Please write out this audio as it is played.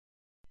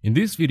In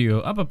this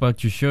video, I'm about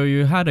to show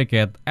you how to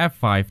get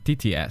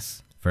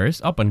F5-TTS.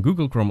 First, open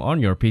Google Chrome on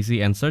your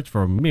PC and search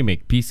for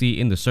Mimic PC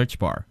in the search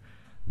bar.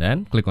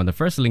 Then, click on the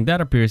first link that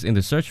appears in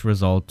the search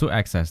result to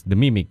access the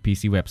Mimic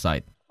PC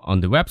website. On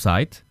the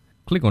website,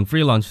 click on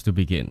Free Launch to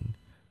begin.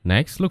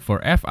 Next, look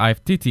for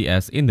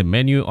F5-TTS in the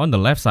menu on the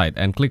left side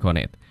and click on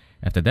it.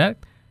 After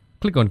that,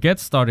 click on Get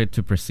Started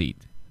to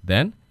proceed.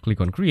 Then, click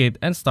on Create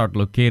and Start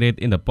located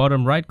in the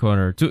bottom right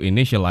corner to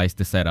initialize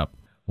the setup.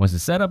 Once the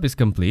setup is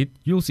complete,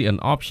 you'll see an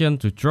option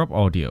to drop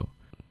audio.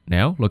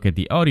 Now, locate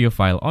the audio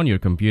file on your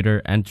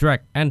computer and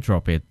drag and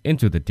drop it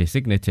into the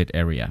designated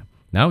area.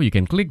 Now you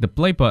can click the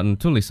play button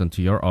to listen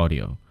to your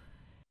audio.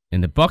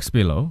 In the box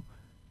below,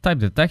 type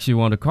the text you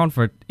want to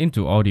convert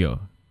into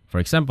audio. For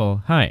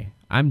example, "Hi,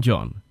 I'm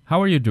John.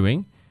 How are you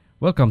doing?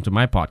 Welcome to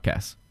my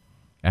podcast."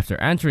 After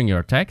entering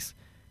your text,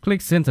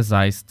 click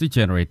Synthesize to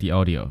generate the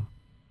audio.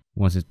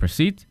 Once it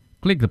proceeds,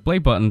 click the play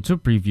button to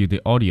preview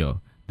the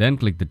audio. Then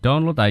click the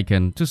download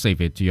icon to save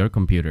it to your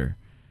computer.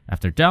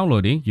 After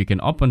downloading, you can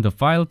open the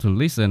file to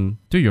listen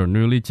to your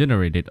newly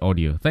generated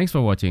audio. Thanks for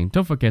watching.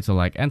 Don't forget to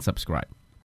like and subscribe.